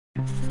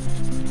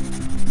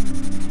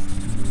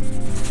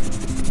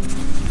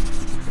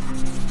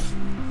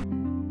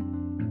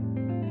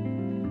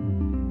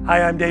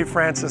Hi, I'm Dave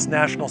Francis,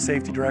 National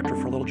Safety Director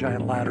for Little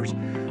Giant Ladders.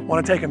 I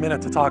want to take a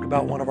minute to talk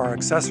about one of our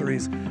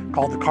accessories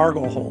called the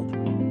CargoHold.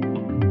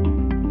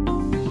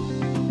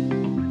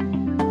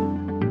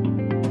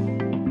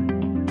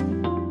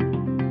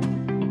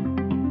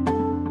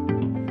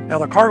 Now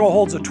the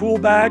CargoHold's a tool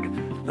bag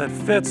that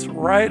fits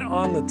right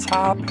on the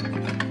top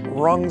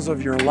rungs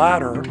of your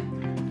ladder.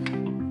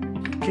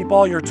 Keep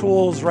all your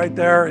tools right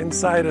there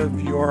inside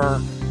of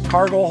your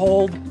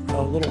CargoHold,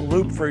 a little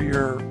loop for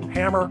your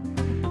hammer.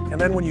 And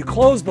then when you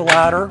close the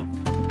ladder,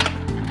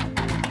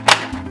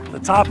 the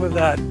top of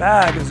that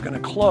bag is going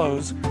to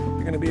close. You're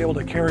going to be able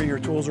to carry your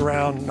tools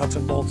around, nuts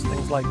and bolts,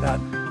 things like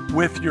that,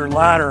 with your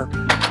ladder.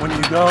 When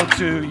you go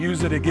to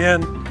use it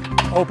again,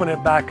 open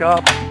it back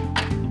up,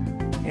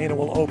 and it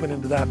will open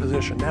into that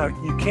position. Now,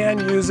 you can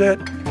use it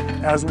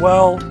as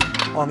well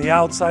on the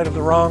outside of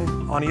the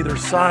rung, on either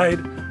side,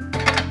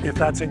 if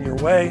that's in your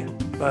way,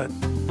 but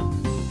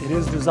it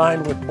is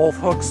designed with both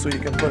hooks so you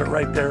can put it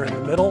right there in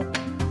the middle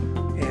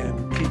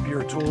and keep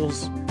your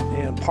tools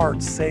and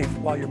parts safe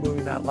while you're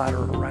moving that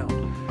ladder around.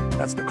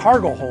 That's the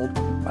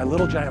CargoHold by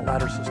Little Giant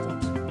Ladder System.